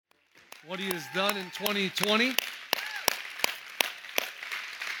what He has done in 2020.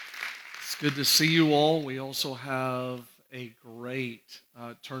 It's good to see you all. We also have a great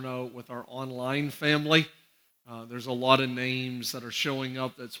turnout with our online family. There's a lot of names that are showing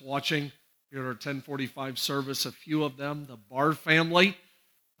up that's watching here at our 1045 service. A few of them, the Barr family.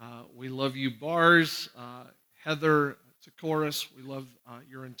 We love you, Bars. Heather Takoris, we love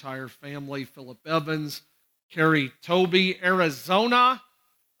your entire family. Philip Evans, Carrie Toby, Arizona.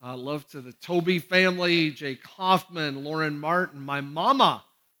 Love to the Toby family. Jake Hoffman, Lauren Martin, my mama,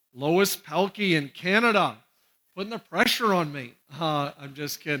 Lois Pelkey in Canada. Putting the pressure on me. I'm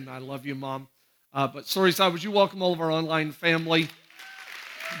just kidding. I love you, Mom. But sorry, side, would you welcome all of our online family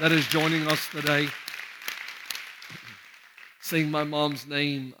that is joining us today? Seeing my mom's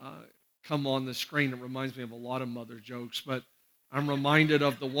name come on the screen, it reminds me of a lot of mother jokes, but I'm reminded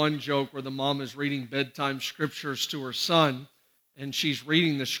of the one joke where the mom is reading bedtime scriptures to her son, and she's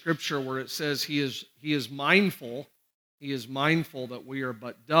reading the scripture where it says he is mindful that we are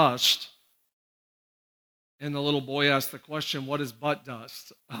but dust. And the little boy asked the question, what is but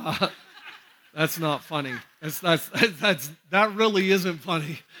dust? That's not funny. That really isn't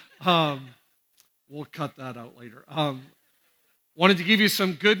funny. We'll cut that out later. Wanted to give you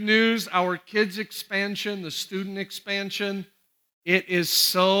some good news. Our kids expansion, the student expansion, it is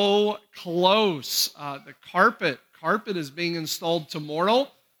so close. The carpet is being installed tomorrow.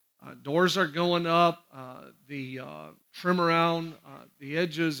 Doors are going up. The trim around the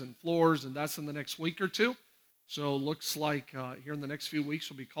edges and floors, and that's in the next week or two. So looks like here in the next few weeks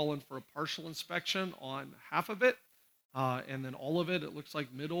we'll be calling for a partial inspection on half of it. And then all of it, it looks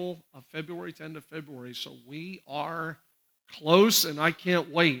like middle of February to end of February. So we are close, and I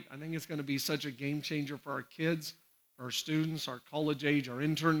can't wait. I think it's going to be such a game changer for our kids, our students, our college age, our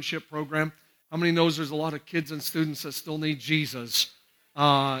internship program. How many knows there's a lot of kids and students that still need Jesus?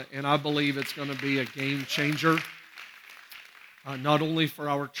 And I believe it's going to be a game changer, not only for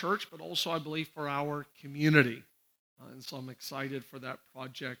our church, but also I believe for our community. And so I'm excited for that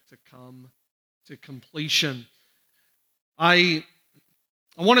project to come to completion. I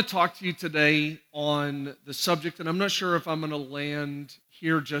want to talk to you today on the subject, and I'm not sure if I'm going to land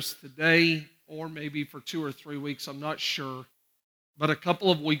here just today or maybe for 2 or 3 weeks. I'm not sure. But a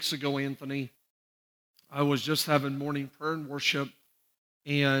couple of weeks ago, Anthony, I was just having morning prayer and worship,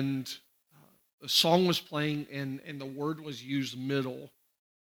 and the song was playing, and the word was used, middle.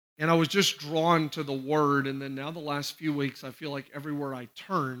 And I was just drawn to the word, and then now the last few weeks, I feel like everywhere I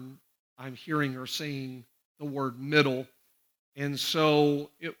turn, I'm hearing or saying the word middle. And so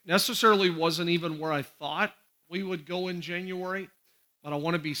it necessarily wasn't even where I thought we would go in January, but I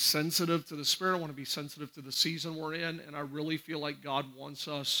want to be sensitive to the Spirit. I want to be sensitive to the season we're in, and I really feel like God wants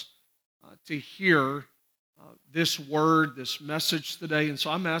us to hear this word, this message today. And so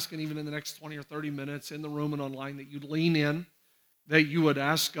I'm asking, even in the next 20 or 30 minutes in the room and online, that you'd lean in, that you would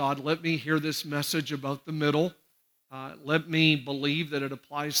ask God, let me hear this message about the middle. Let me believe that it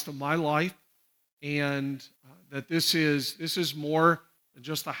applies to my life, and that this is more than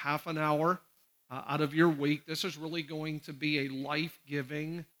just a half an hour out of your week. This is really going to be a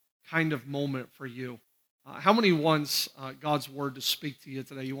life-giving kind of moment for you. How many wants God's word to speak to you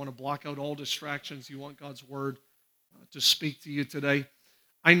today? You want to block out all distractions. You want God's word to speak to you today.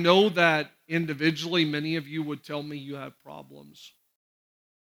 I know that individually, many of you would tell me you have problems.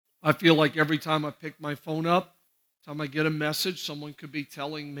 I feel like every time I pick my phone up, time I get a message, someone could be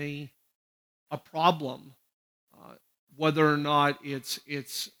telling me a problem, whether or not it's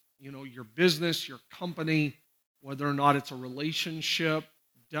your business, your company, whether or not it's a relationship,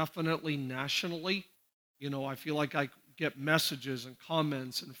 definitely nationally. I feel like I get messages and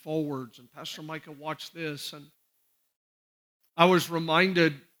comments and forwards, and Pastor Micah, watch this. And I was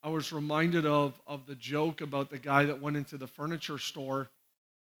reminded of the joke about the guy that went into the furniture store,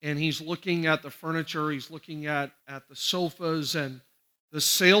 and he's looking at the furniture, he's looking at the sofas, and the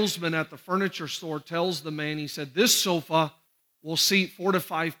salesman at the furniture store tells the man, he said, this sofa will seat 4 to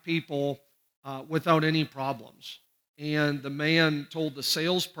 5 people without any problems. And the man told the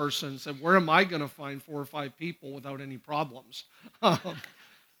salesperson, said, where am I going to find 4 or 5 people without any problems? It's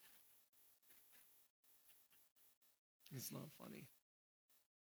not funny.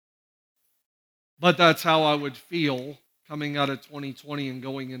 But that's how I would feel coming out of 2020 and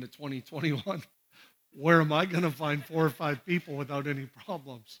going into 2021. Where am I going to find 4 or 5 people without any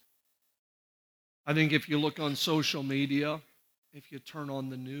problems? I think if you look on social media, if you turn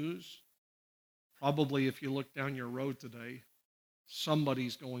on the news, probably if you look down your road today,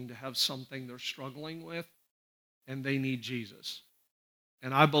 somebody's going to have something they're struggling with, and they need Jesus.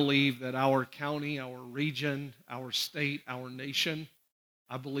 And I believe that our county, our region, our state, our nation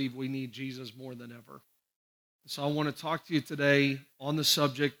I believe we need Jesus more than ever. So I want to talk to you today on the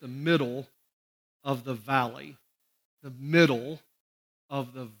subject, the middle of the valley. The middle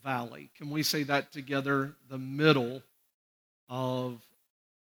of the valley. Can we say that together? The middle of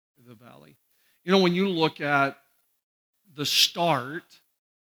the valley. You know, when you look at the start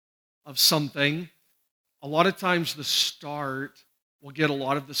of something, a lot of times the start will get a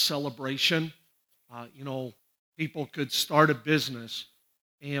lot of the celebration. People could start a business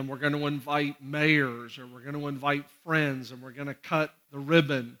and we're going to invite mayors or we're going to invite friends and we're going to cut the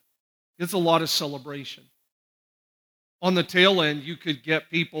ribbon. It's a lot of celebration. On the tail end, you could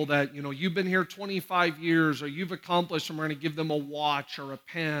get people that, you've been here 25 years or you've accomplished, and we're going to give them a watch or a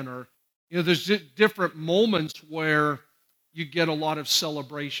pen, or, there's different moments where you get a lot of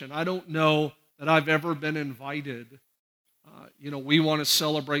celebration. I don't know that I've ever been invited. We want to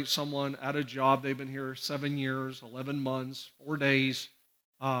celebrate someone at a job. They've been here 7 years, 11 months, 4 days.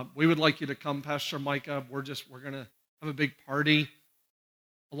 We would like you to come, Pastor Micah. We're going to have a big party.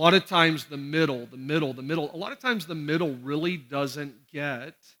 A lot of times the middle, a lot of times the middle really doesn't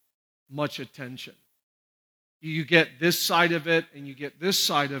get much attention. You get this side of it and you get this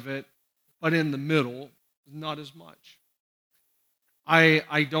side of it, but in the middle, not as much.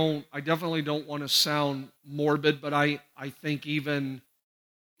 I definitely don't want to sound morbid, but I think even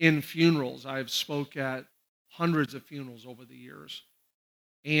in funerals, I've spoke at hundreds of funerals over the years.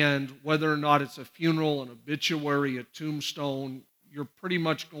 And whether or not it's a funeral, an obituary, a tombstone, you're pretty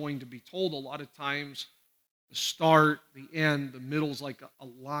much going to be told a lot of times the start, the end, the middle's like a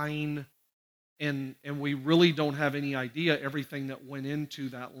line, and we really don't have any idea everything that went into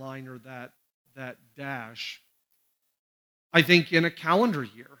that line or that dash. I think in a calendar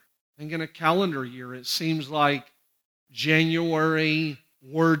year, it seems like January,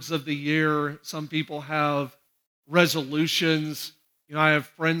 words of the year, some people have resolutions. I have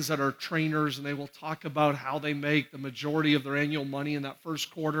friends that are trainers, and they will talk about how they make the majority of their annual money in that first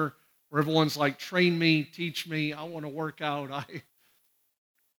quarter, where everyone's like, train me, teach me, I want to work out.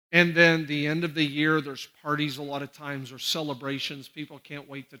 And then the end of the year, there's parties a lot of times or celebrations. People can't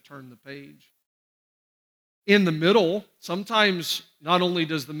wait to turn the page. In the middle, sometimes not only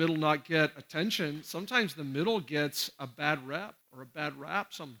does the middle not get attention, sometimes the middle gets a bad rep or a bad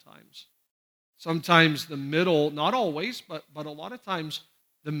rap sometimes. Sometimes the middle, not always, but a lot of times,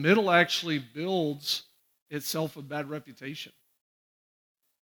 the middle actually builds itself a bad reputation.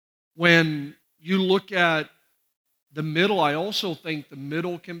 When you look at the middle, I also think the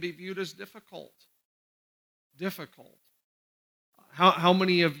middle can be viewed as difficult. Difficult. How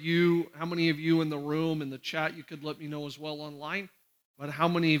many of you in the room, in the chat, you could let me know as well online, but how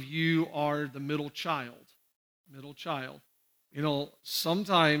many of you are the middle child? Middle child.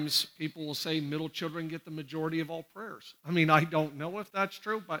 Sometimes people will say middle children get the majority of all prayers. I mean, I don't know if that's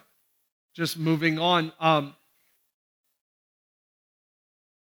true, but just moving on.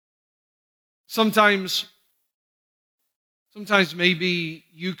 Sometimes maybe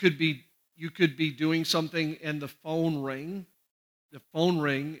you could be doing something and the phone ring,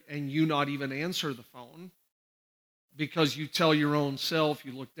 and you not even answer the phone because you tell your own self,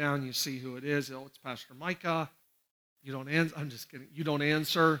 you look down, you see who it is. Oh, it's Pastor Micah. You don't answer. I'm just kidding. You don't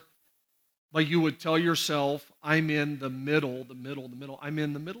answer. But you would tell yourself, I'm in the middle. I'm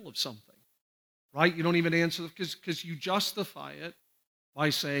in the middle of something. Right? You don't even answer because you justify it by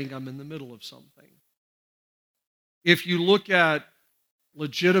saying, I'm in the middle of something. If you look at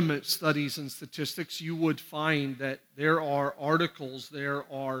legitimate studies and statistics, you would find that there are articles,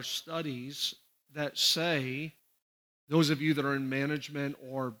 there are studies that say, those of you that are in management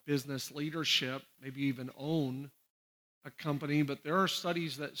or business leadership, maybe even own a company, but there are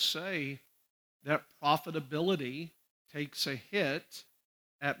studies that say that profitability takes a hit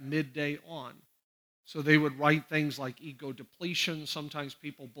at midday on. So they would write things like ego depletion. Sometimes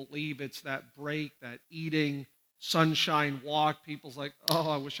people believe it's that break, that eating, sunshine walk. People's like, oh,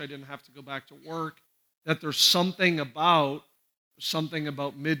 I wish I didn't have to go back to work. That there's something about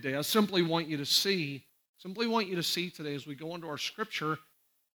midday. I simply want you to see today as we go into our scripture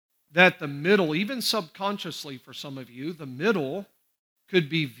that the middle, even subconsciously for some of you, the middle could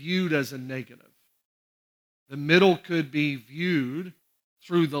be viewed as a negative. The middle could be viewed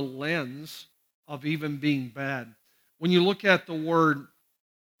through the lens of even being bad. When you look at the word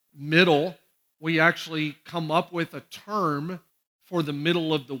middle, we actually come up with a term for the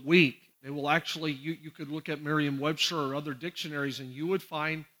middle of the week. They will actually, you could look at Merriam-Webster or other dictionaries, and you would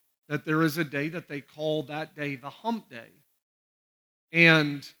find that there is a day that they call that day the hump day.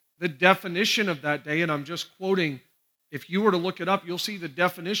 And the definition of that day, and I'm just quoting, if you were to look it up, you'll see the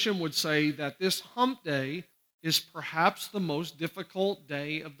definition would say that this hump day is perhaps the most difficult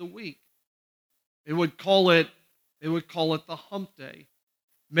day of the week. They would call it the hump day.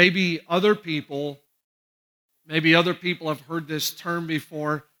 Maybe other people have heard this term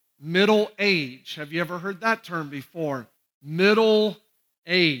before, middle age. Have you ever heard that term before? Middle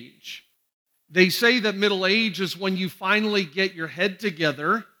age. They say that middle age is when you finally get your head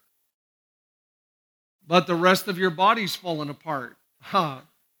together, but the rest of your body's falling apart.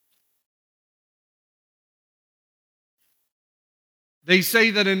 They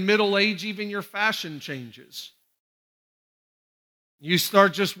say that in middle age, even your fashion changes. You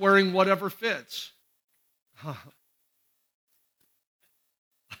start just wearing whatever fits.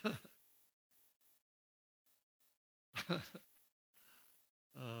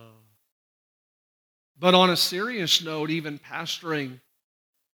 But on a serious note, even pastoring,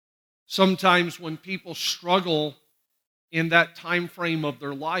 sometimes when people struggle in that time frame of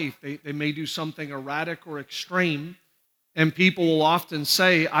their life, they may do something erratic or extreme, and people will often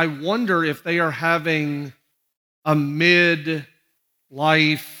say, I wonder if they are having a midlife.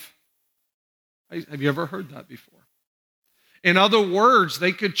 Have you ever heard that before? In other words,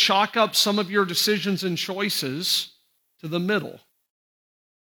 they could chalk up some of your decisions and choices to the middle.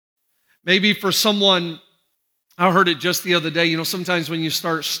 Maybe for someone, I heard it just the other day, sometimes when you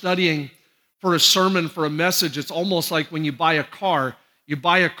start studying for a sermon, for a message, it's almost like when you buy a car. You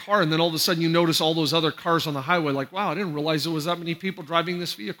buy a car and then all of a sudden you notice all those other cars on the highway, like, wow, I didn't realize there was that many people driving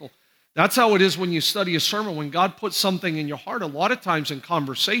this vehicle. That's how it is when you study a sermon. When God puts something in your heart, a lot of times in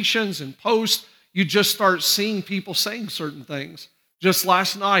conversations and posts, you just start seeing people saying certain things. Just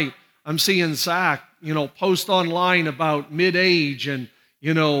last night, I'm seeing Zach, post online about mid-age and,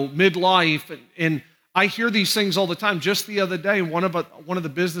 midlife. And I hear these things all the time. Just the other day, one of the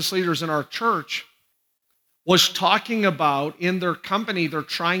business leaders in our church was talking about in their company, they're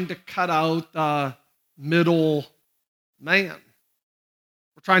trying to cut out the middle man.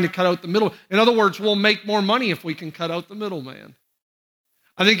 We're trying to cut out the middle. In other words, we'll make more money if we can cut out the middleman.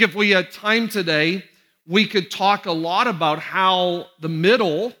 I think if we had time today, we could talk a lot about how the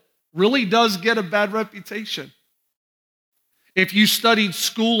middle really does get a bad reputation. If you studied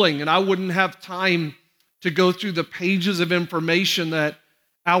schooling, and I wouldn't have time to go through the pages of information that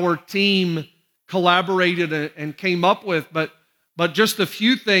our team collaborated and came up with, but just a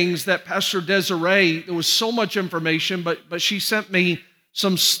few things that Pastor Desiree, there was so much information, but she sent me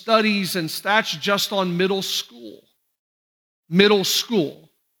some studies and stats just on middle school. Middle school.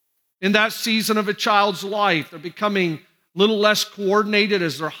 In that season of a child's life, they're becoming a little less coordinated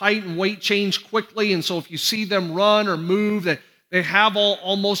as their height and weight change quickly, and so if you see them run or move, they have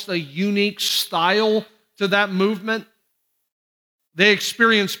almost a unique style to that movement. They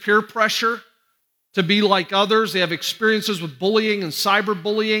experience peer pressure to be like others. They have experiences with bullying and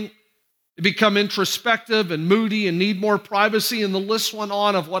cyberbullying. They become introspective and moody and need more privacy, and the list went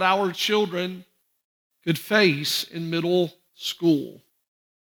on of what our children could face in middle school.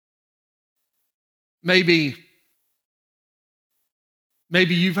 Maybe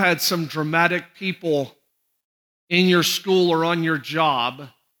you've had some dramatic people in your school or on your job.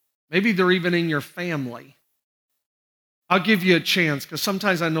 Maybe they're even in your family. I'll give you a chance, because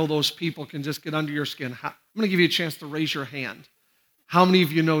sometimes I know those people can just get under your skin. I'm going to give you a chance to raise your hand. How many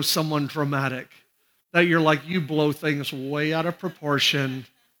of you know someone dramatic that you're like, you blow things way out of proportion?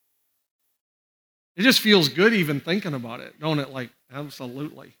 It just feels good even thinking about it, don't it? Like,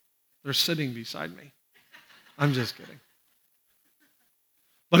 absolutely. They're sitting beside me. I'm just kidding.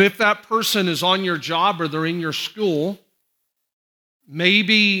 But if that person is on your job or they're in your school,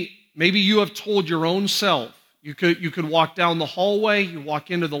 maybe you have told your own self. You could walk down the hallway, you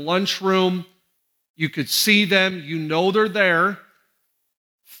walk into the lunchroom, you could see them, you know they're there.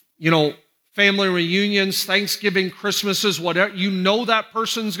 Family reunions, Thanksgiving, Christmases, whatever, you know that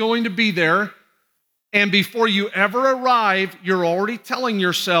person's going to be there. And before you ever arrive, you're already telling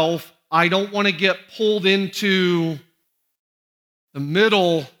yourself, I don't want to get pulled into the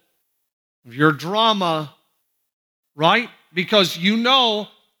middle of your drama, right? Because in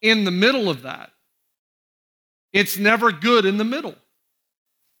the middle of that, it's never good in the middle.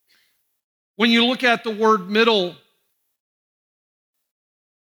 When you look at the word middle,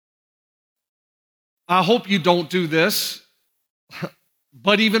 I hope you don't do this,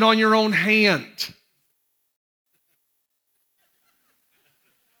 but even on your own hand.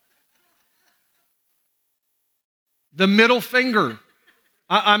 The middle finger.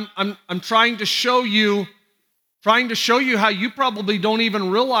 I'm trying to show you how you probably don't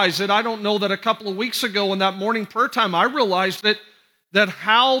even realize it. I don't know that a couple of weeks ago in that morning prayer time, I realized that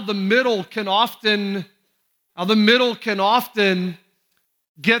how the middle can often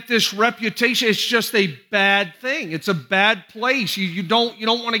get this reputation. It's just a bad thing. It's a bad place. You don't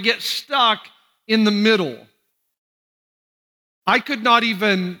want to get stuck in the middle. I could not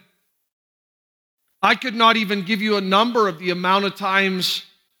even give you a number of the amount of times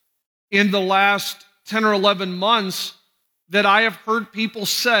in the last 10 or 11 months that I have heard people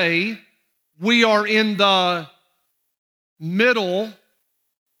say, we are in the middle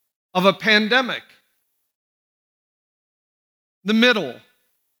of a pandemic. The middle.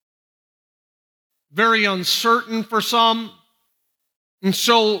 Very uncertain for some. And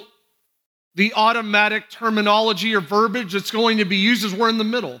so the automatic terminology or verbiage that's going to be used is we're in the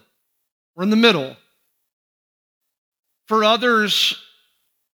middle. We're in the middle. For others,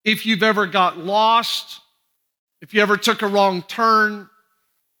 if you've ever got lost, if you ever took a wrong turn,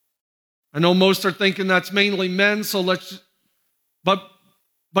 I know most are thinking that's mainly men, so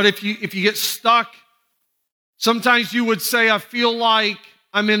but if you get stuck, sometimes you would say, I feel like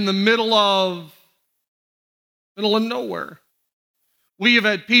I'm in the middle of nowhere. We have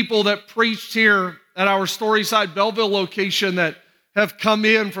had people that preached here at our Storyside Belleville location that have come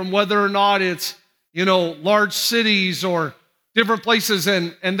in from whether or not it's, large cities or different places,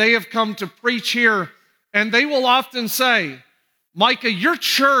 and they have come to preach here, and they will often say, Micah, your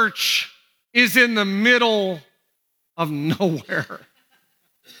church is in the middle of nowhere.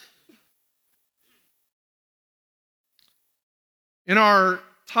 In our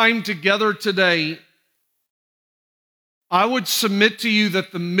time together today, I would submit to you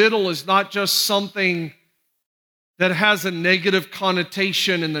that the middle is not just something that has a negative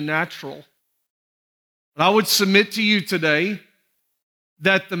connotation in the natural. But I would submit to you today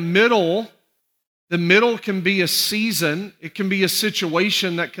that the middle can be a season, it can be a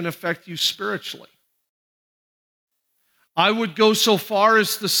situation that can affect you spiritually. I would go so far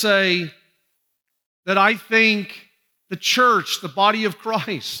as to say that I think the church, the body of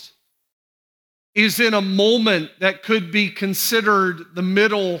Christ, is in a moment that could be considered the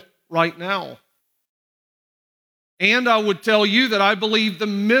middle right now. And I would tell you that I believe the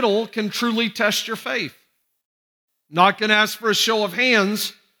middle can truly test your faith. Not going to ask for a show of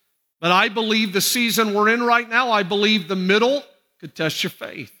hands, but I believe the season we're in right now, I believe the middle could test your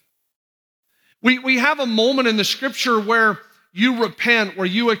faith. We have a moment in the scripture where you repent, where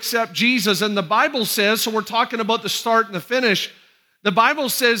you accept Jesus, and the Bible says, so we're talking about the start and the finish, the Bible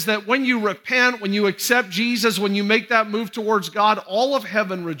says that when you repent, when you accept Jesus, when you make that move towards God, all of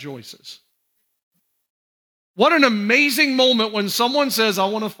heaven rejoices. What an amazing moment when someone says, I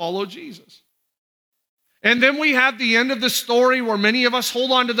want to follow Jesus. And then we have the end of the story where many of us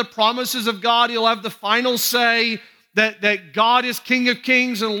hold on to the promises of God. He'll have the final say that God is King of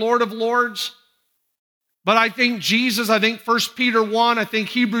Kings and Lord of Lords. But I think Jesus, I think 1 Peter 1, I think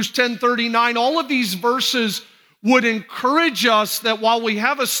Hebrews 10:39, all of these verses would encourage us that while we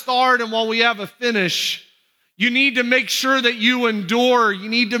have a start and while we have a finish, you need to make sure that you endure. You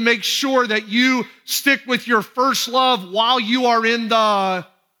need to make sure that you stick with your first love while you are in the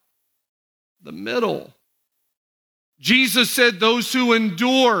middle. Jesus said, those who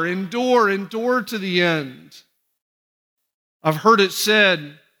endure to the end. I've heard it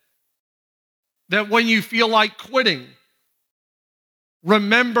said that when you feel like quitting,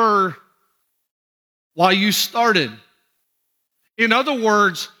 remember why you started. In other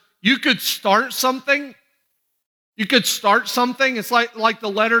words, you could start something. It's like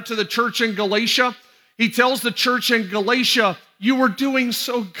the letter to the church in Galatia. He tells the church in Galatia, you were doing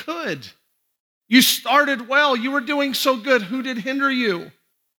so good. You started well. You were doing so good. Who did hinder you?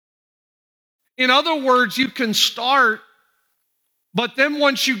 In other words, you can start, but then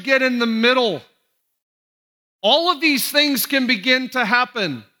once you get in the middle, all of these things can begin to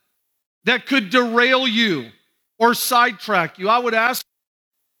happen that could derail you or sidetrack you. I would ask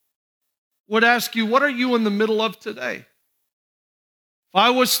you, what are you in the middle of today? If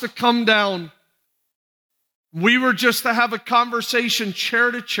I was to come down, we were just to have a conversation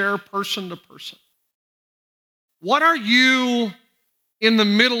chair to chair, person to person. What are you in the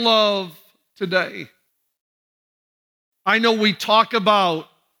middle of today? I know we talk about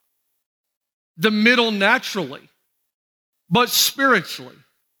the middle naturally, but spiritually,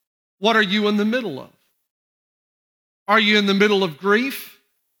 what are you in the middle of? Are you in the middle of grief?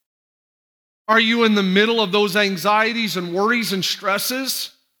 Are you in the middle of those anxieties and worries and stresses,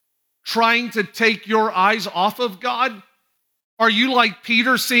 trying to take your eyes off of God? Are you like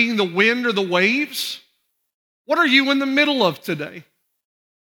Peter, seeing the wind or the waves? What are you in the middle of today?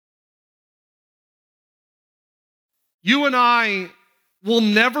 You and I will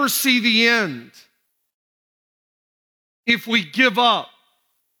never see the end if we give up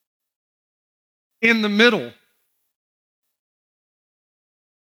in the middle.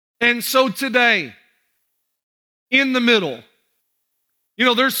 And so today, in the middle,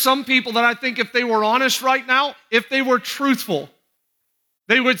 there's some people that I think if they were honest right now, if they were truthful,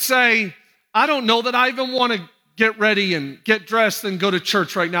 they would say, I don't know that I even want to get ready and get dressed and go to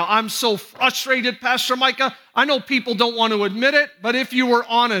church right now. I'm so frustrated, Pastor Micah. I know people don't want to admit it, but if you were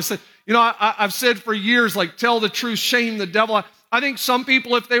honest, I've said for years, like, tell the truth, shame the devil. I think some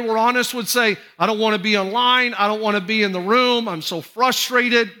people, if they were honest, would say, I don't want to be online. I don't want to be in the room. I'm so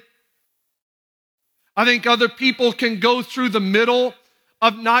frustrated. I think other people can go through the middle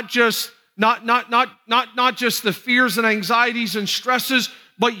of not just the fears and anxieties and stresses,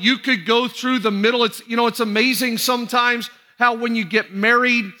 but you could go through the middle. It's amazing sometimes how when you get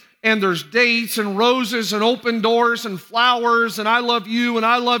married and there's dates and roses and open doors and flowers and I love you and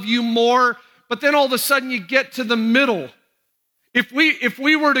I love you more, but then all of a sudden you get to the middle. If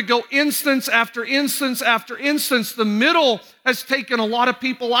we were to go instance after instance after instance, the middle has taken a lot of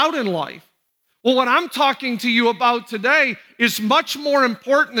people out in life. Well, what I'm talking to you about today is much more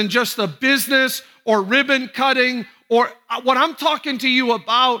important than just a business or ribbon cutting, or what I'm talking to you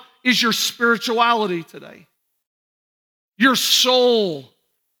about is your spirituality today. Your soul.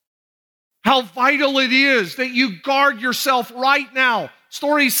 How vital it is that you guard yourself right now,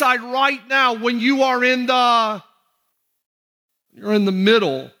 Storyside right now, when you are in the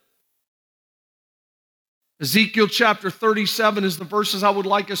middle. Ezekiel chapter 37 is the verses I would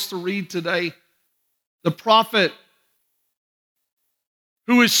like us to read today. The prophet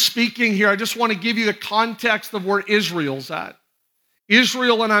who is speaking here, I just want to give you the context of where Israel's at.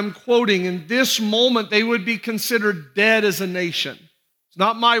 Israel, and I'm quoting, in this moment they would be considered dead as a nation. It's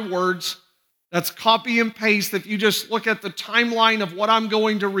not my words. That's copy and paste. If you just look at the timeline of what I'm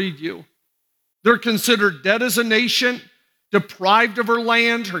going to read you. They're considered dead as a nation, deprived of her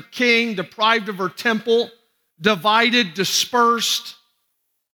land, her king, deprived of her temple, divided, dispersed,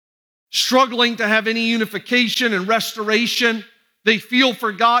 struggling to have any unification and restoration. They feel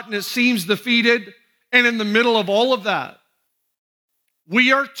forgotten, it seems defeated. And in the middle of all of that,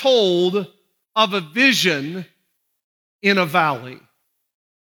 we are told of a vision in a valley.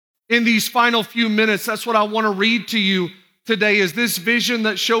 In these final few minutes, that's what I want to read to you today, is this vision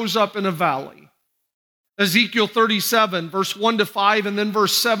that shows up in a valley. Ezekiel 37, verse 1 to 5, and then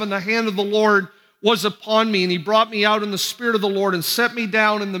verse 7, the hand of the Lord was upon me, and he brought me out in the spirit of the Lord and set me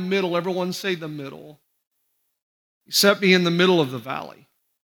down in the middle. Everyone say the middle. He set me in the middle of the valley.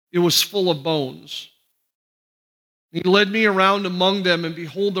 It was full of bones. He led me around among them, and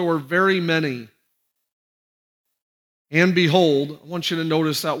behold, there were very many. And behold, I want you to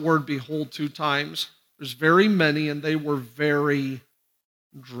notice that word behold 2 times. There's very many, and they were very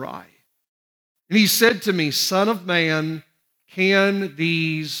dry. And he said to me, Son of man, can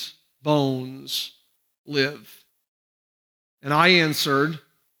these bones live? And I answered,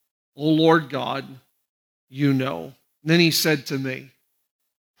 O Lord God, you know. And then he said to me,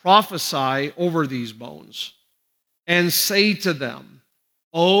 prophesy over these bones and say to them,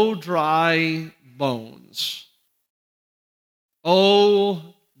 O dry bones, O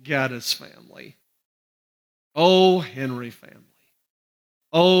Gaddis family, O Henry family,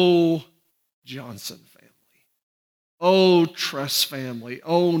 O Johnson family, O Tress family,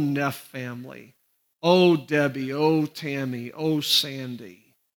 O Neff family, O Debbie, O Tammy, O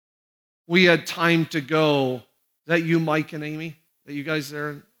Sandy. We had time to go. Is that you, Mike and Amy? Are you guys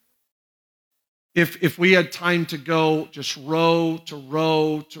there? If we had time to go just row to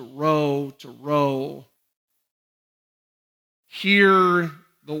row to row to row, hear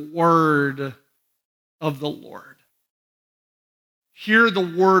the word of the Lord. Hear the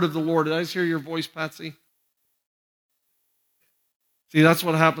word of the Lord. Did I just hear your voice, Patsy? See, that's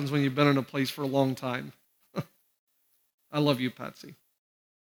what happens when you've been in a place for a long time. I love you, Patsy.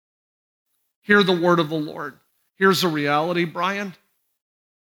 Hear the word of the Lord. Here's the reality, Brian.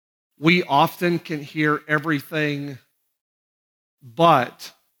 We often can hear everything,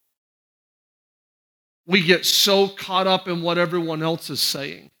 but we get so caught up in what everyone else is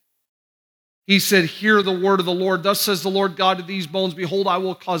saying. He said, hear the word of the Lord. Thus says the Lord God to these bones, behold, I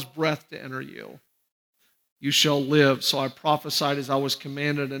will cause breath to enter you. You shall live. So I prophesied as I was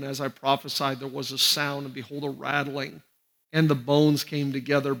commanded, and as I prophesied, there was a sound, and behold, a rattling, and the bones came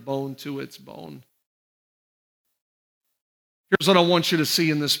together, bone to its bone. Here's what I want you to see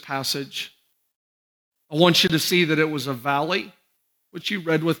in this passage. I want you to see that it was a valley, which you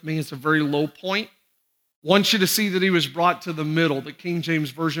read with me. It's a very low point. I want you to see that he was brought to the middle. The King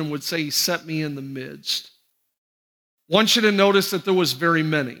James Version would say he set me in the midst. I want you to notice that there was very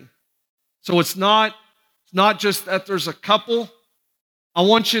many. So it's not just that there's a couple. I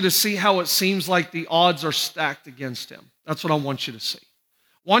want you to see how it seems like the odds are stacked against him. That's what I want you to see.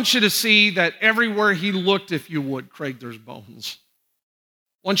 Want you to see that everywhere he looked, if you would, Craig, there's bones.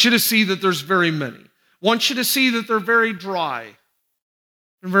 Want you to see that there's very many. Want you to see that they're very dry.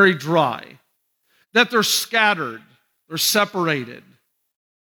 They're very dry. That they're scattered. They're separated.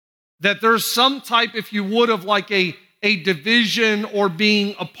 That there's some type, if you would, of like a division or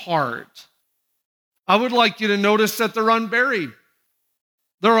being apart. I would like you to notice that they're unburied.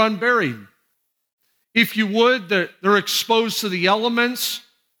 They're unburied. If you would, they're exposed to the elements,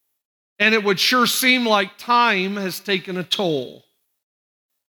 and it would sure seem like time has taken a toll.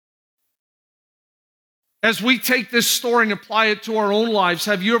 As we take this story and apply it to our own lives,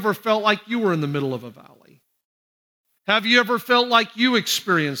 have you ever felt like you were in the middle of a valley? Have you ever felt like you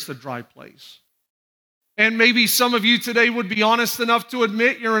experienced a dry place? And maybe some of you today would be honest enough to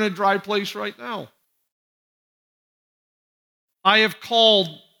admit you're in a dry place right now. I have called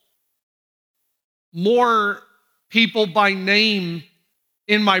more people by name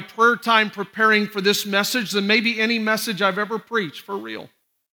in my prayer time preparing for this message than maybe any message I've ever preached, for real.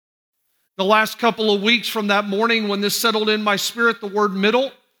 The last couple of weeks from that morning when this settled in my spirit, the word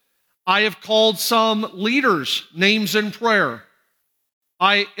middle, I have called some leaders names in prayer.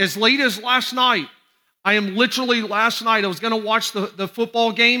 As late as last night, I was going to watch the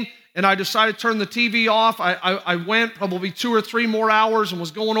football game, and I decided to turn the TV off. I went probably 2 or 3 more hours and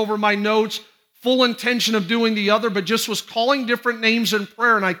was going over my notes, full intention of doing the other, but just was calling different names in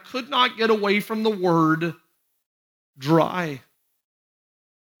prayer, and I could not get away from the word dry.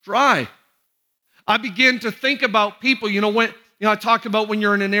 Dry. I began to think about people, I talk about when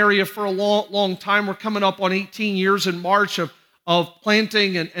you're in an area for a long time. We're coming up on 18 years in March of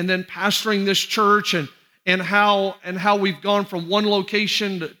planting and then pastoring this church and how we've gone from one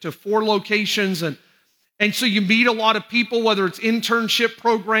location to 4 locations. And so you meet a lot of people, whether it's internship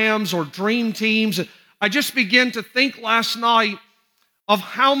programs or dream teams. I just began to think last night of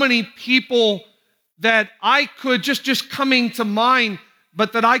how many people that I could, just coming to mind,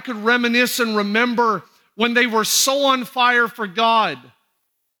 but that I could reminisce and remember when they were so on fire for God.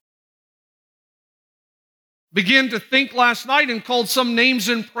 Began to think last night and called some names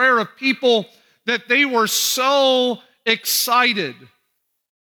in prayer of people that they were so excited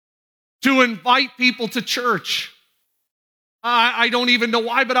to invite people to church. I don't even know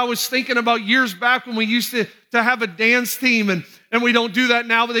why, but I was thinking about years back when we used to have a dance team, and we don't do that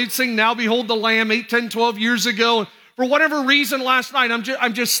now, but they'd sing Now Behold the Lamb 8, 10, 12 years ago. For whatever reason last night,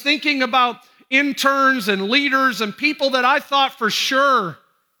 I'm just thinking about interns and leaders and people that I thought for sure.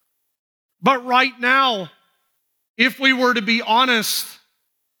 But right now, if we were to be honest,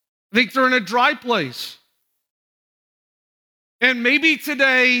 I think they're in a dry place. And maybe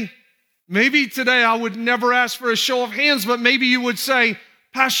today I would never ask for a show of hands, but maybe you would say,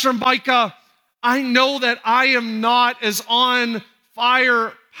 Pastor Micah, I know that I am not as on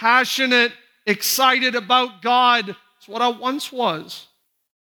fire, passionate, excited about God as what I once was.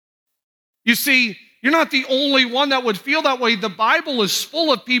 You see, you're not the only one that would feel that way. The Bible is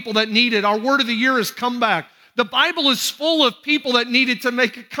full of people that need it. Our word of the year is comeback. The Bible is full of people that needed to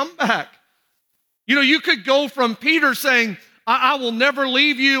make a comeback. You could go from Peter saying, I will never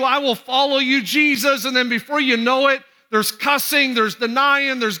leave you, I will follow you, Jesus, and then before you know it, there's cussing, there's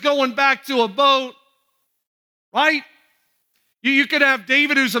denying, there's going back to a boat, right? You could have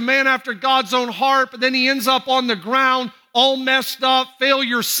David, who's a man after God's own heart, but then he ends up on the ground, all messed up,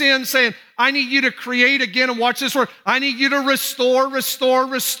 failure, sin, saying, I need you to create again, and watch this word, I need you to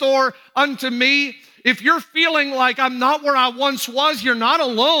restore unto me. If you're feeling like I'm not where I once was, you're not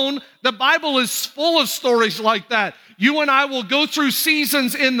alone. The Bible is full of stories like that. You and I will go through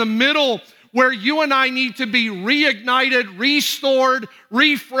seasons in the middle where you and I need to be reignited, restored,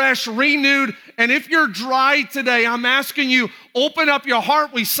 refreshed, renewed. And if you're dry today, I'm asking you, open up your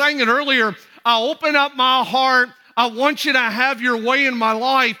heart. We sang it earlier. I'll open up my heart. I want you to have your way in my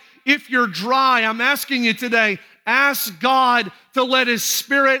life. If you're dry, I'm asking you today, ask God to let His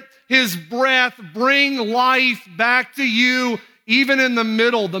Spirit, His breath bring life back to you, even in the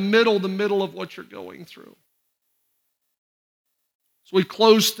middle of what you're going through. So we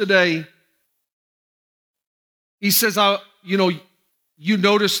close today. He says, you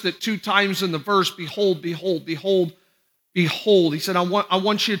noticed that 2 times in the verse, behold, behold, behold, behold. He said, I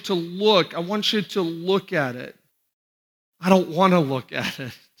want you to look. I want you to look at it. I don't want to look at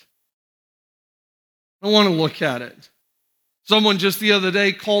it. I don't want to look at it. Someone just the other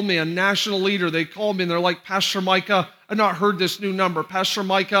day called me, a national leader. They called me and they're like, Pastor Micah, I've not heard this new number. Pastor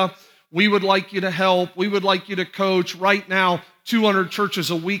Micah, we would like you to help. We would like you to coach. Right now, 200 churches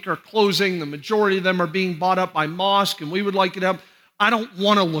a week are closing. The majority of them are being bought up by mosque, and we would like you to help. I don't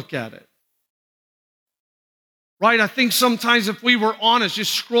want to look at it. right? I think sometimes if we were honest,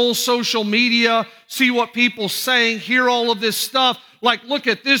 just scroll social media, see what people saying, hear all of this stuff, like look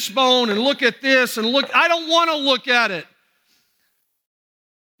at this bone and look at this and look. I don't want to look at it.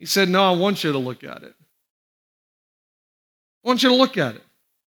 He said, no, I want you to look at it. I want you to look at it.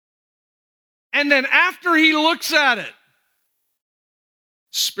 And then after he looks at it,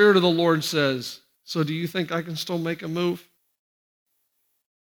 Spirit of the Lord says, so do you think I can still make a move?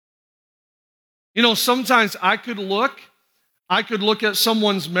 You know, sometimes I could look at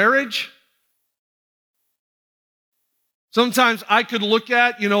someone's marriage. Sometimes I could look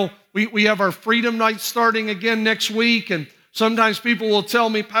at, we have our Freedom Night starting again next week, and sometimes people will tell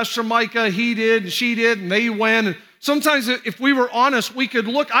me, Pastor Micah, he did, and she did, and they went. And sometimes if we were honest, we could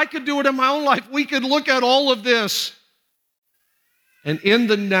look, I could do it in my own life. We could look at all of this. And in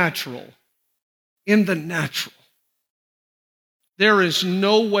the natural, there is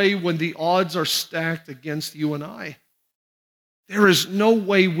no way when the odds are stacked against you and I, there is no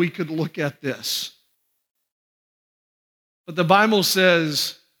way we could look at this. But the Bible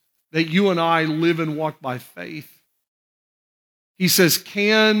says that you and I live and walk by faith. He says,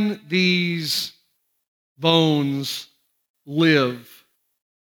 can these bones live?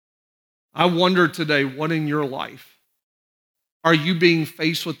 I wonder today, what in your life are you being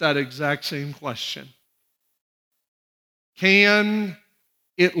faced with that exact same question? Can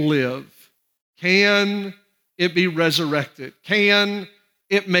it live? Can it be resurrected? Can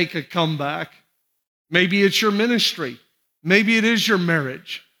it make a comeback? Maybe it's your ministry. Maybe it is your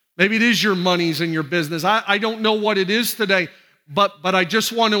marriage. Maybe it is your monies and your business. I don't know what it is today, but I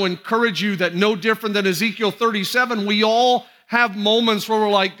just want to encourage you that no different than Ezekiel 37, we all have moments where we're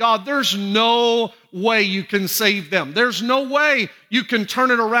like, God, there's no way you can save them. There's no way you can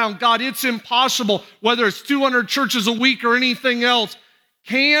turn it around. God, it's impossible, whether it's 200 churches a week or anything else.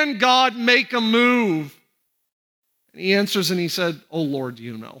 Can God make a move? And he answers and he said, oh Lord, do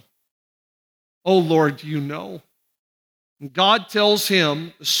you know? Oh Lord, do you know? And God tells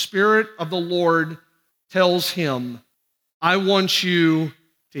him, the Spirit of the Lord tells him, I want you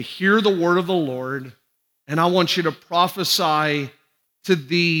to hear the word of the Lord, and I want you to prophesy to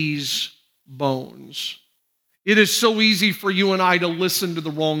these bones. It is so easy for you and I to listen to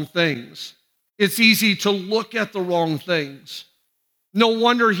the wrong things. It's easy to look at the wrong things. No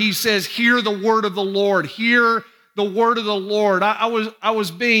wonder he says, hear the word of the Lord. Hear the word of the Lord. I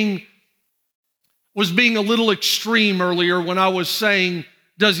was being a little extreme earlier when I was saying,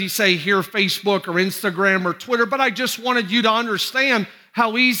 does he say hear Facebook or Instagram or Twitter? But I just wanted you to understand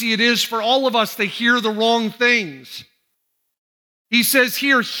how easy it is for all of us to hear the wrong things. He says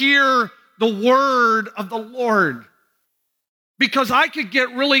here, hear the word of the Lord. Because I could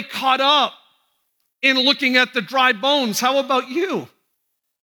get really caught up in looking at the dry bones. How about you?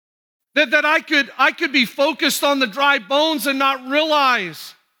 That I could be focused on the dry bones and not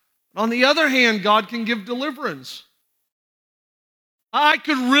realize. On the other hand, God can give deliverance. I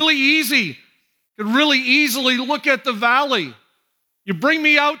could really easily look at the valley. You bring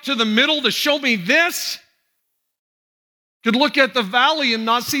me out to the middle to show me this. Could look at the valley and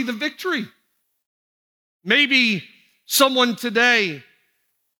not see the victory. Maybe someone today,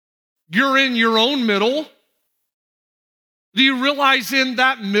 you're in your own middle. Do you realize in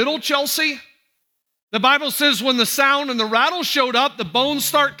that middle, Chelsea? The Bible says when the sound and the rattle showed up, the bones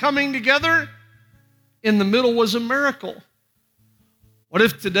start coming together. In the middle was a miracle. What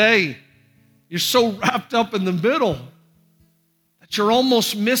if today you're so wrapped up in the middle that you're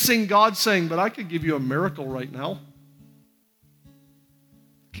almost missing God saying, but I could give you a miracle right now.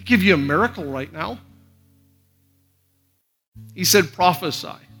 I could give you a miracle right now. He said, prophesy.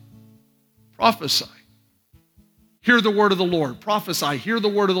 Prophesy. Hear the word of the Lord. Prophesy. Hear the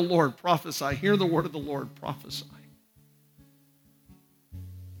word of the Lord. Prophesy. Hear the word of the Lord. Prophesy.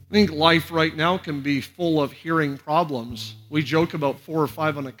 I think life right now can be full of hearing problems. We joke about 4 or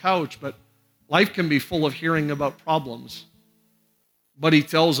 5 on a couch, but life can be full of hearing about problems. But he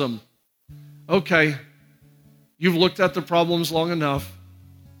tells them, okay, you've looked at the problems long enough.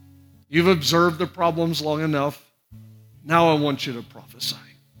 You've observed the problems long enough. Now I want you to prophesy.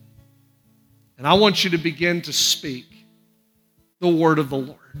 And I want you to begin to speak the word of the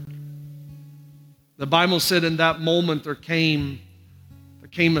Lord. The Bible said in that moment there came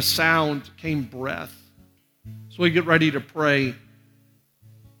a sound, came breath. So we get ready to pray.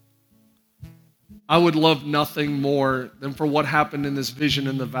 I would love nothing more than for what happened in this vision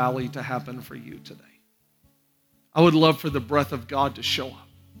in the valley to happen for you today. I would love for the breath of God to show up.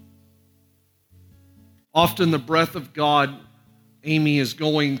 Often the breath of God, Amy, is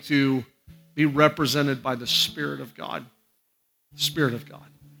going to be represented by the Spirit of God. The Spirit of God.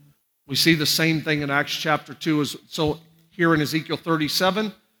 We see the same thing in Acts chapter 2. So here in Ezekiel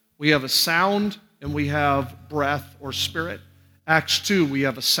 37, we have a sound and we have breath or spirit. Acts 2, we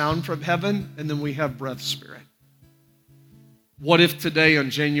have a sound from heaven, and then we have breath, spirit. What if today on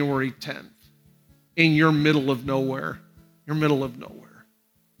January 10th, in your middle of nowhere,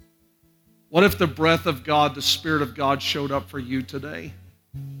 what if the breath of God, the Spirit of God showed up for you today?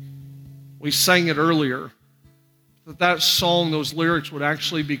 We sang it earlier, that song, those lyrics would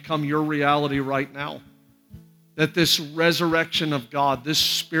actually become your reality right now. That this resurrection of God, this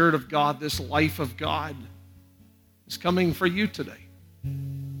Spirit of God, this life of God is coming for you today.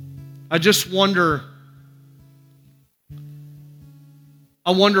 I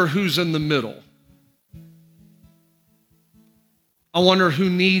wonder who's in the middle. I wonder who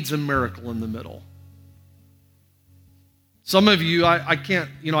needs a miracle in the middle. Some of you, I can't,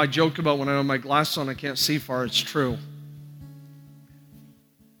 I joke about when I have my glasses on, I can't see far. It's true.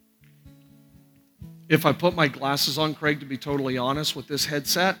 If I put my glasses on, Craig, to be totally honest, with this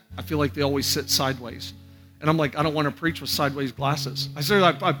headset, I feel like they always sit sideways. And I'm like, I don't want to preach with sideways glasses.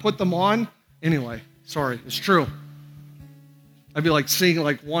 I put them on. Anyway, sorry, it's true. I'd be like seeing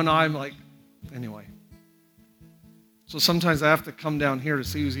like one eye, anyway. So sometimes I have to come down here to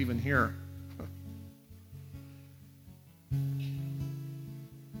see who's even here.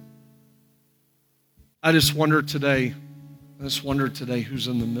 I just wonder today who's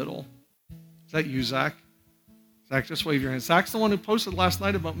in the middle. Is that you, Zach? Zach, just wave your hand. Zach's the one who posted last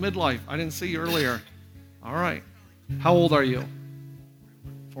night about midlife. I didn't see you earlier. All right. How old are you?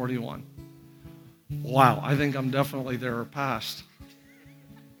 41. Wow, I think I'm definitely there or past.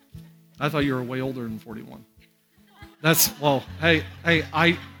 I thought you were way older than 41.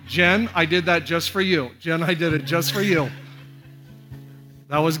 Jen, I did that just for you. Jen, I did it just for you.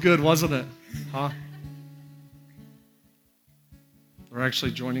 That was good, wasn't it? Huh? They're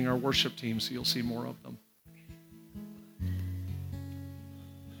actually joining our worship team, so you'll see more of them.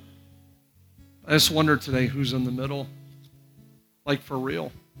 I just wonder today who's in the middle. Like for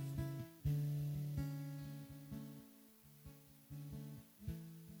real.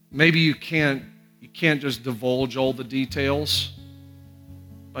 Maybe you can't just divulge all the details,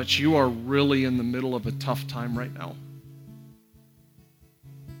 but you are really in the middle of a tough time right now.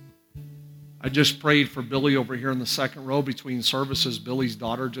 I just prayed for Billy over here in the second row between services. Billy's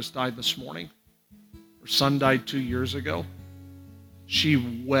daughter just died this morning. Her son died 2 years ago.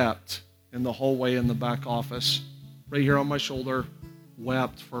 She wept in the hallway in the back office, right here on my shoulder,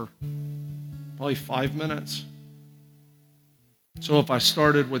 wept for probably 5 minutes. So if I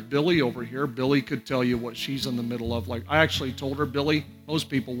started with Billy over here, Billy could tell you what she's in the middle of. Like I actually told her, Billy, most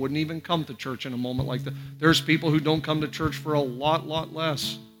people wouldn't even come to church in a moment like that. There's people who don't come to church for a lot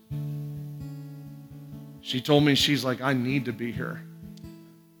less. She told me, she's like, I need to be here.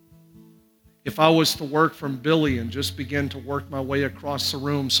 If I was to work from Billy and just begin to work my way across the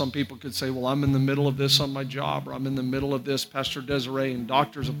room, some people could say, well, I'm in the middle of this on my job, or I'm in the middle of this, Pastor Desiree, and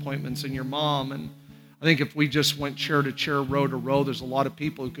doctor's appointments, and your mom. And I think if we just went chair to chair, row to row, there's a lot of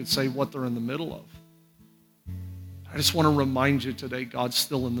people who could say what they're in the middle of. I just want to remind you today, God's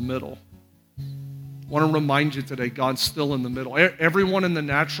still in the middle. I want to remind you today, God's still in the middle. Everyone in the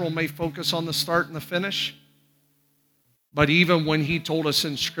natural may focus on the start and the finish, but even when he told us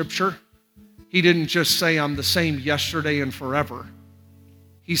in Scripture, he didn't just say, I'm the same yesterday and forever.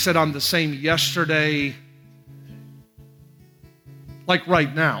 He said, I'm the same yesterday, like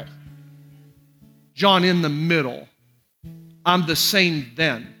right now. John, in the middle. I'm the same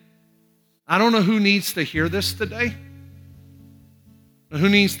then. I don't know who needs to hear this today. Who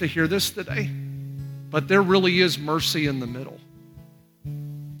needs to hear this today? But there really is mercy in the middle.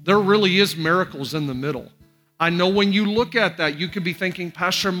 There really is miracles in the middle. I know when you look at that, you could be thinking,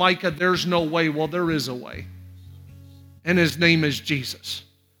 Pastor Micah, there's no way. Well, there is a way. And his name is Jesus.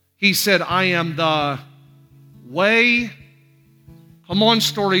 He said, I am the way. Come on,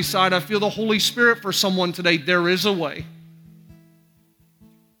 Storyside. I feel the Holy Spirit for someone today. There is a way.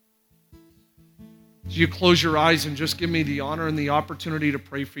 So you close your eyes and just give me the honor and the opportunity to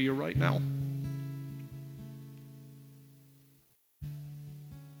pray for you right now.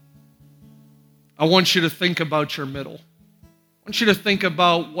 I want you to think about your middle. I want you to think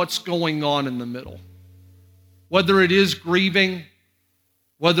about what's going on in the middle. Whether it is grieving,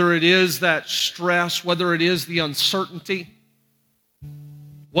 whether it is that stress, whether it is the uncertainty,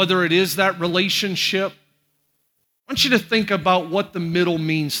 whether it is that relationship. I want you to think about what the middle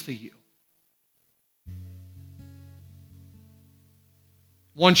means to you. I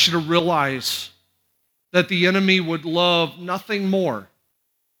want you to realize that the enemy would love nothing more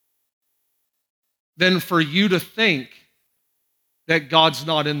than for you to think that God's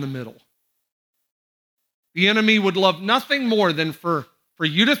not in the middle. The enemy would love nothing more than for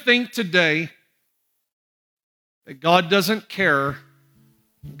you to think today that God doesn't care,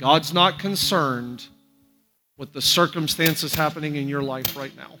 God's not concerned with the circumstances happening in your life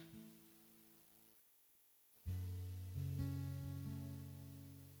right now.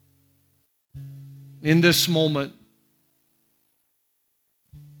 In this moment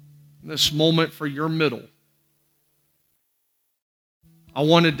for your middle, I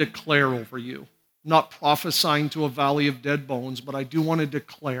want to declare over you, not prophesying to a valley of dead bones, but I do want to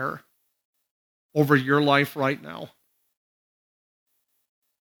declare over your life right now.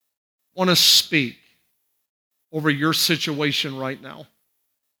 I want to speak over your situation right now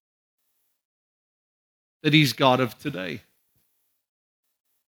that He's God of today.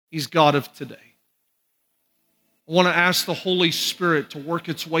 He's God of today. I want to ask the Holy Spirit to work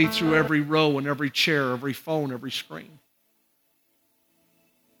its way through every row and every chair, every phone, every screen.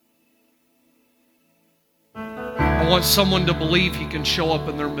 I want someone to believe He can show up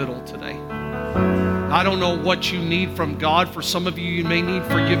in their middle today. I don't know what you need from God. For some of you, you may need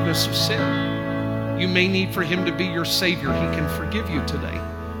forgiveness of sin. You may need for Him to be your Savior. He can forgive you today.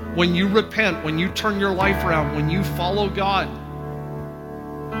 When you repent, when you turn your life around, when you follow God,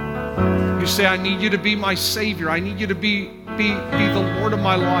 you say, I need you to be my Savior. I need you to be the Lord of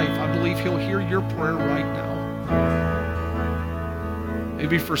my life. I believe He'll hear your prayer right now.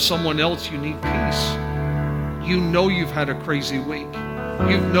 Maybe for someone else, you need peace. You know you've had a crazy week.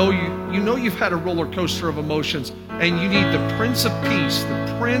 You know you've had a roller coaster of emotions, and you need the Prince of Peace,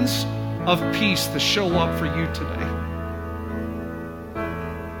 to show up for you today.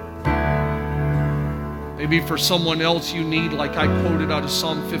 Maybe for someone else you need, like I quoted out of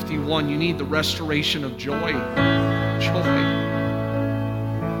Psalm 51, you need the restoration of joy. Joy.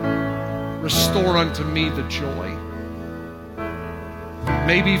 Restore unto me the joy.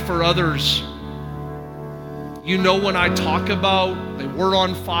 Maybe for others, you know when I talk about they were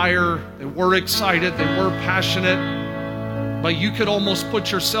on fire, they were excited, they were passionate, but you could almost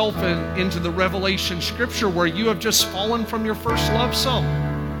put yourself into the Revelation scripture where you have just fallen from your first love some.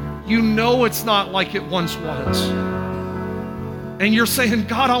 You know it's not like it once was. And you're saying,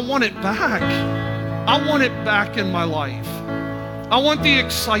 God, I want it back. I want it back in my life. I want the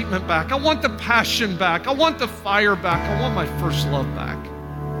excitement back. I want the passion back. I want the fire back. I want my first love back.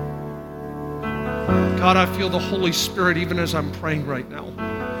 God, I feel the Holy Spirit even as I'm praying right now.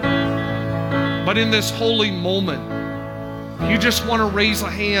 But in this holy moment, you just want to raise a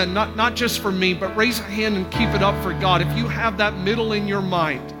hand, not just for me, but raise a hand and keep it up for God. If you have that middle in your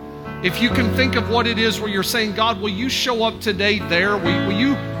mind, if you can think of what it is where you're saying, God, will you show up today there? Will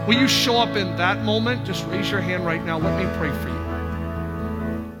you show up in that moment? Just raise your hand right now. Let me pray for you.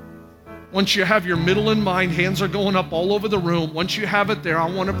 Once you have your middle in mind, hands are going up all over the room. Once you have it there, I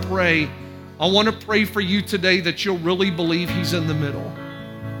want to pray. I want to pray for you today that you'll really believe He's in the middle.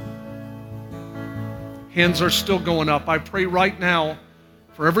 Hands are still going up. I pray right now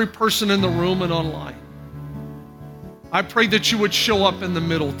for every person in the room and online. I pray that you would show up in the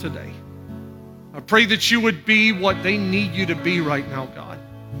middle today. I pray that you would be what they need you to be right now, God.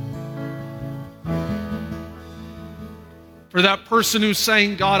 For that person who's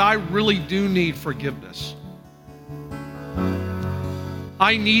saying, God, I really do need forgiveness.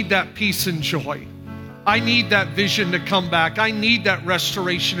 I need that peace and joy. I need that vision to come back. I need that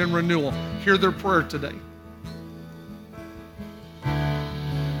restoration and renewal. Hear their prayer today.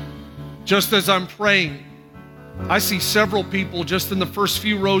 Just as I'm praying, I see several people just in the first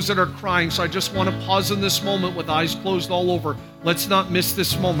few rows that are crying, so I just want to pause in this moment with eyes closed all over. Let's not miss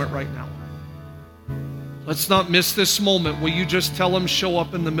this moment right now. Let's not miss this moment. Will you just tell Him, show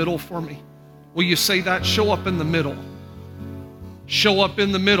up in the middle for me? Will you say that? Show up in the middle. Show up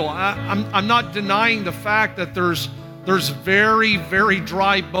in the middle. I'm not denying the fact that there's very, very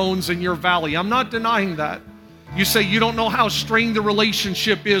dry bones in your valley. I'm not denying that. You say, you don't know how strained the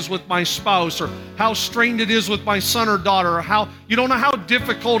relationship is with my spouse, or how strained it is with my son or daughter, or you don't know how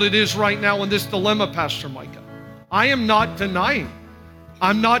difficult it is right now in this dilemma, Pastor Micah. I am not denying.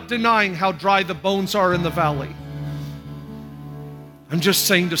 I'm not denying how dry the bones are in the valley. I'm just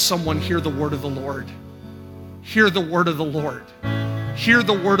saying to someone, hear the word of the Lord. Hear the word of the Lord. Hear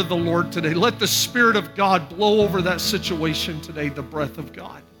the word of the Lord today. Let the Spirit of God blow over that situation today, the breath of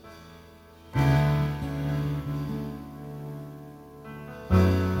God.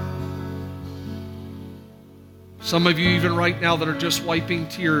 Some of you even right now that are just wiping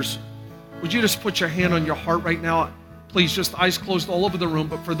tears, would you just put your hand on your heart right now? Please, just eyes closed all over the room.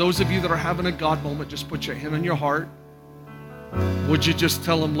 But for those of you that are having a God moment, just put your hand on your heart. Would you just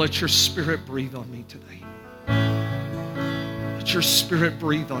tell Him, let your Spirit breathe on me today? Let let your Spirit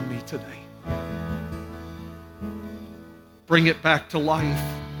breathe on me today. Bring it back to life.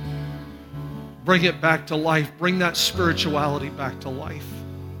 Bring it back to life. Bring that spirituality back to life.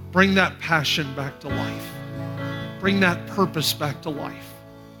 Bring that passion back to life. Bring that purpose back to life.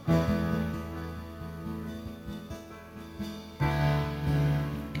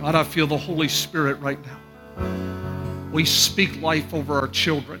 God, I feel the Holy Spirit right now. We speak life over our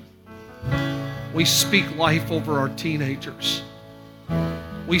children. We speak life over our teenagers.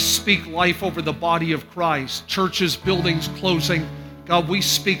 We speak life over the body of Christ, churches, buildings closing. God, we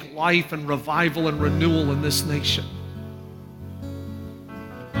speak life and revival and renewal in this nation.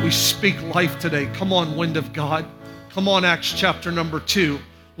 We speak life today. Come on, wind of God. Come on, Acts chapter number 2.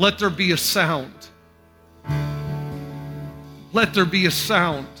 Let there be a sound. Let there be a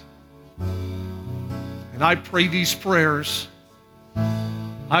sound. And I pray these prayers.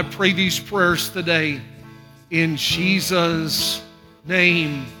 I pray these prayers today in Jesus'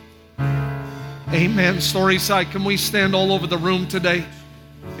 name. Amen. Storyside, can we stand all over the room today?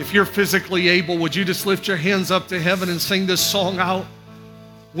 If you're physically able, would you just lift your hands up to heaven and sing this song out?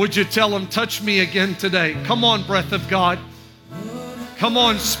 Would you tell him, touch me again today? Come on, breath of God. Come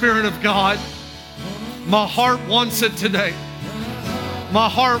on, Spirit of God. My heart wants it today. My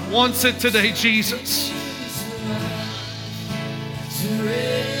heart wants it today, Jesus.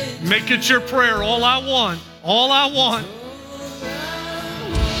 Make it your prayer. All I want. All I want.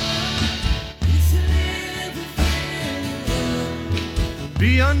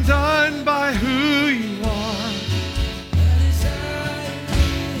 Be undone by who you are.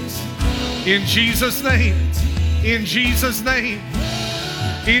 In Jesus' name. In Jesus' name.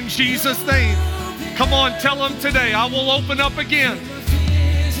 In Jesus' name. Come on, tell him today, I will open up again.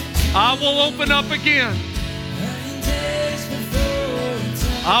 I will open up again.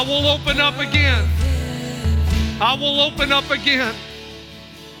 I will open up again. I will open up again.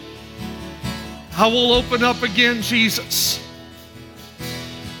 I will open up again, Jesus.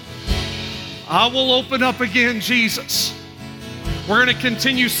 I will open up again, Jesus. We're going to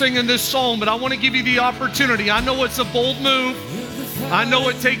continue singing this song, but I want to give you the opportunity. I know it's a bold move. I know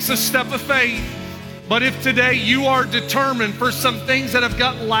it takes a step of faith. But if today you are determined for some things that have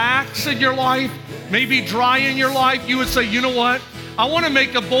got lax in your life, maybe dry in your life, you would say, you know what? I want to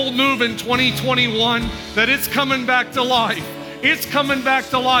make a bold move in 2021 that it's coming back to life. It's coming back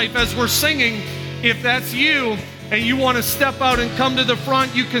to life as we're singing. If that's you and you want to step out and come to the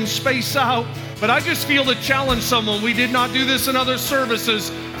front, you can space out. But I just feel to challenge someone. We did not do this in other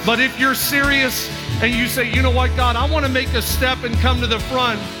services. But if you're serious and you say, you know what, God, I want to make a step and come to the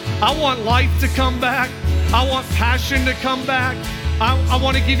front. I want life to come back. I want passion to come back. I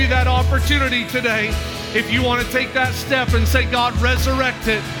want to give you that opportunity today. If you want to take that step and say, God, resurrect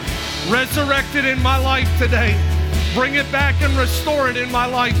it. Resurrect it in my life today. Bring it back and restore it in my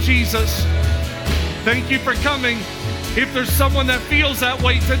life, Jesus. Thank you for coming. If there's someone that feels that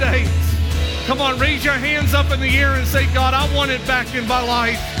way today, come on, raise your hands up in the air and say, God, I want it back in my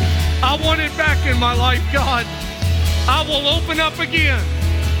life. I want it back in my life, God. I will open up again.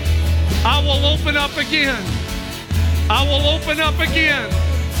 I will open up again. I will open up again.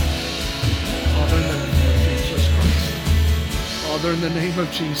 Father, in the name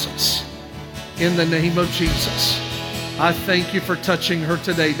of Jesus. In the name of Jesus. I thank you for touching her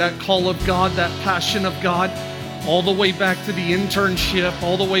today. That call of God, that passion of God, all the way back to the internship,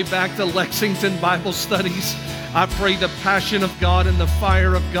 all the way back to Lexington Bible studies. I pray the passion of God and the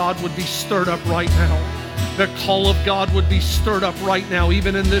fire of God would be stirred up right now. The call of God would be stirred up right now,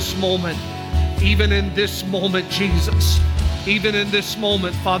 even in this moment. Even in this moment, Jesus. Even in this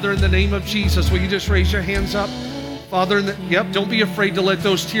moment, Father, in the name of Jesus, will you just raise your hands up? Father, don't be afraid to let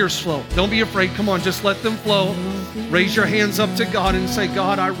those tears flow. Don't be afraid. Come on, just let them flow. Raise your hands up to God and say,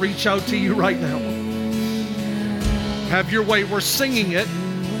 God, I reach out to you right now. Have your way. We're singing it,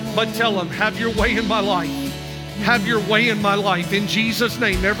 but tell him, have your way in my life. Have your way in my life. In Jesus'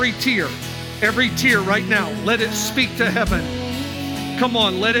 name, every tear right now, let it speak to heaven. Come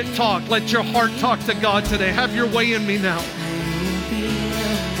on, let it talk. Let your heart talk to God today. Have your way in me now.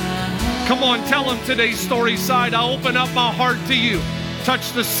 Come on, tell him today, Storyside, I open up my heart to you.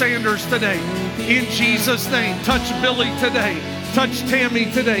 Touch the Sanders today. In Jesus' name. Touch Billy today. Touch Tammy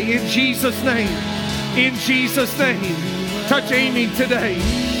today. In Jesus' name. In Jesus' name. Touch Amy today.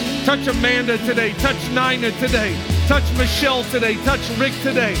 Touch Amanda today. Touch Nina today. Touch Michelle today. Touch Rick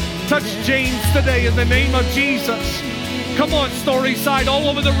today. Touch James today in the name of Jesus. Come on, Storyside, all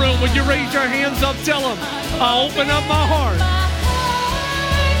over the room. Would you raise your hands up? Tell them, I open up my heart.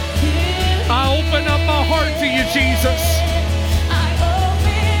 I open up my heart to you, Jesus.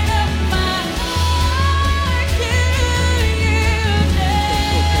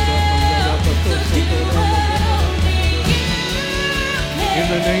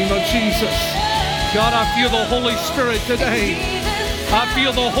 Jesus. God, I feel the Holy Spirit today. I feel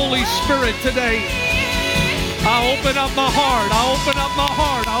the Holy Spirit today. I open up my heart. I open up my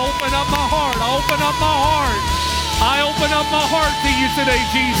heart. I open up my heart. I open up my heart. I open up my heart to you today,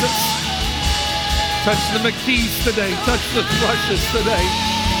 Jesus. Touch the McKees today. Touch the Thrushes today.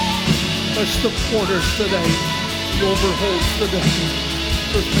 Touch the Porters today. The Overholts today.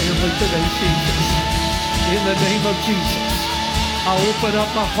 The family today, Jesus. In the name of Jesus, I open up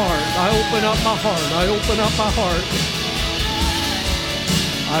my heart. I open up my heart. I open up my heart.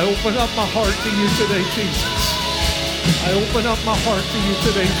 I open up my heart to you today, Jesus. I open up my heart to you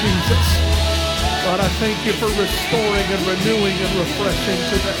today, Jesus. God, I thank you for restoring and renewing and refreshing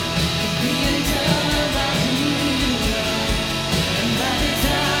today.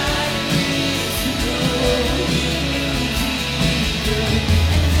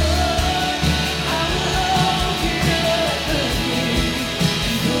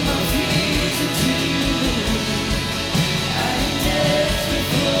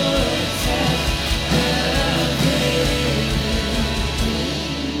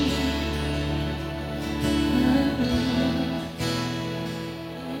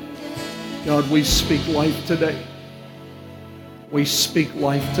 God, we speak life today. We speak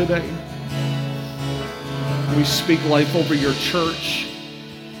life today. We speak life over your church.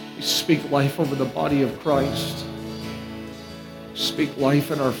 We speak life over the body of Christ. We speak life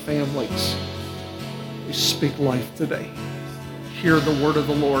in our families. We speak life today. Hear the word of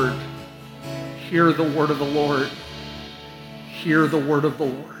the Lord. Hear the word of the Lord. Hear the word of the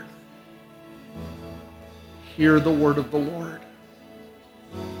Lord. Hear the word of the Lord.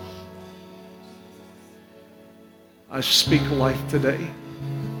 I speak life today.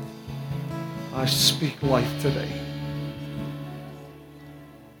 I speak life today.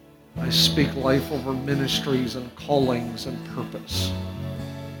 I speak life over ministries and callings and purpose.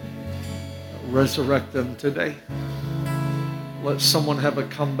 Resurrect them today. Let someone have a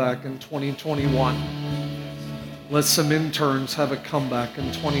comeback in 2021. Let some interns have a comeback in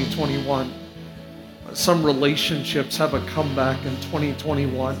 2021. Let some relationships have a comeback in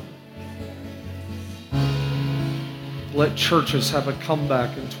 2021. Let churches have a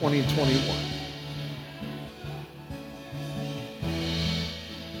comeback in 2021.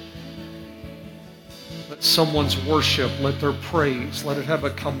 Let someone's worship, let their praise, let it have a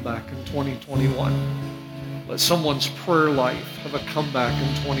comeback in 2021. Let someone's prayer life have a comeback in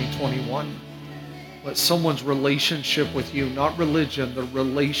 2021. Let someone's relationship with you, not religion, the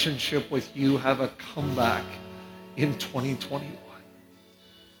relationship with you have a comeback in 2021.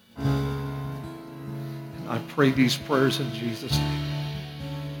 I pray these prayers in Jesus' name.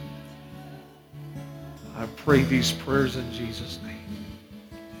 I pray these prayers in Jesus' name.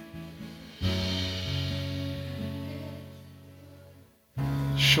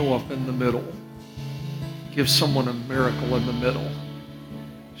 Show up in the middle. Give someone a miracle in the middle.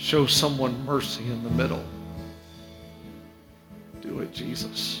 Show someone mercy in the middle. Do it,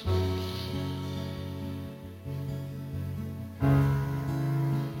 Jesus.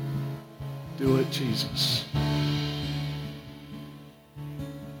 Do it, Jesus.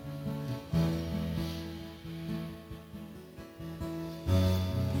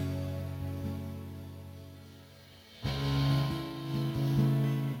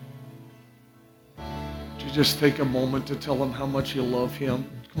 Would you just take a moment to tell him how much you love him?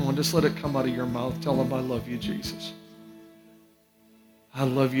 Come on, just let it come out of your mouth. Tell him, I love you, Jesus. I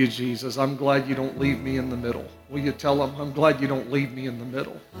love you, Jesus. I'm glad you don't leave me in the middle. Will you tell him, I'm glad you don't leave me in the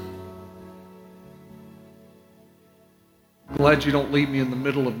middle. I'm glad you don't leave me in the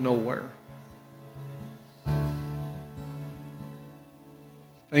middle of nowhere.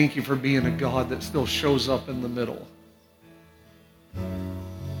 Thank you for being a God that still shows up in the middle.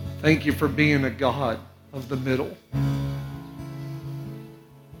 Thank you for being a God of the middle.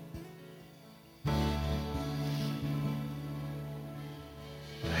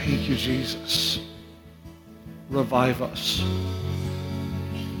 Thank you, Jesus. Revive us.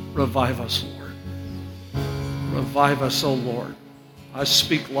 Revive us, Lord. Revive us, O Lord. I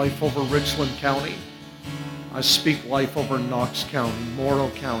speak life over Richland County. I speak life over Knox County, Morrow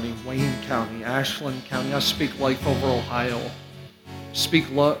County, Wayne County, Ashland County. I speak life over Ohio. I speak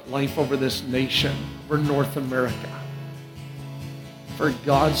life over this nation, over North America. For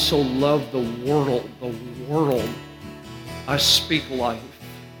God so loved the world. I speak life.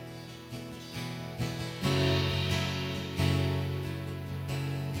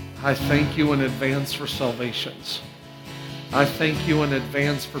 I thank you in advance for salvations. I thank you in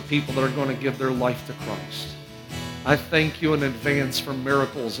advance for people that are going to give their life to Christ. I thank you in advance for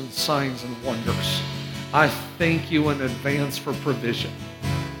miracles and signs and wonders. I thank you in advance for provision.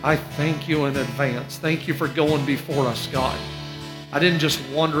 I thank you in advance. Thank you for going before us, God. I didn't just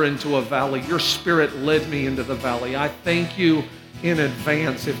wander into a valley. Your Spirit led me into the valley. I thank you in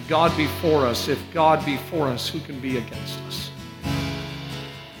advance. If God be for us, who can be against us?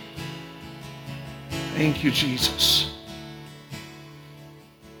 Thank you, Jesus.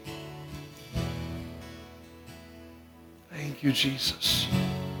 Thank you, Jesus.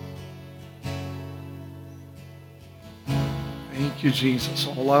 Thank you, Jesus.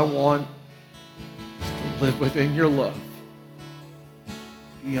 All I want is to live within your love.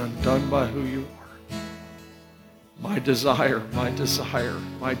 Be undone by who you are. My desire, my desire,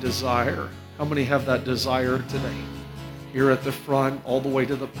 my desire. How many have that desire today? Here at the front, all the way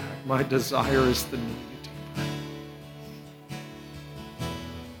to the back. My desire is to know you deeper.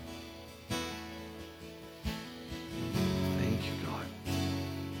 Thank you, God.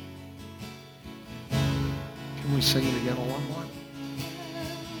 Can we sing it again, all I want?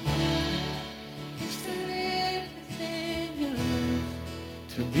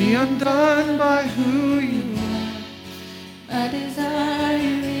 To be undone by who you are. My desire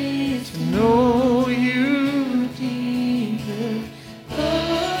is to know you deeper.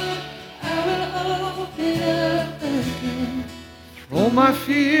 Oh, I will open up again. Throw my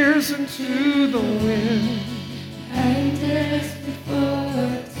fears into the wind. I am desperate for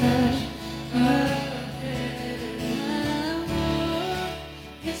a touch of heaven.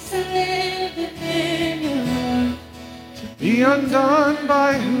 Yes, I live within your heart. Be undone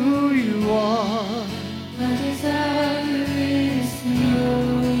by who you are. My desire is to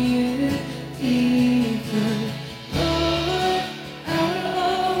know you deeper. Lord, I will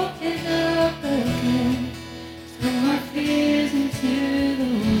open up again. Throw my fears into the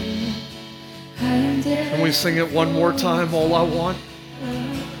wind. I am dead. Can we sing it one more time? All I want.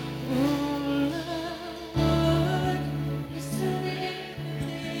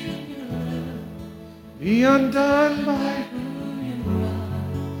 Be undone by who you are.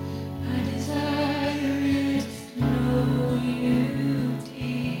 My desire is to know you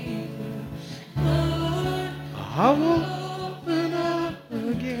deeper. Lord, I will open up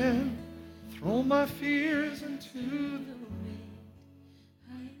again. Throw my fears into the wind.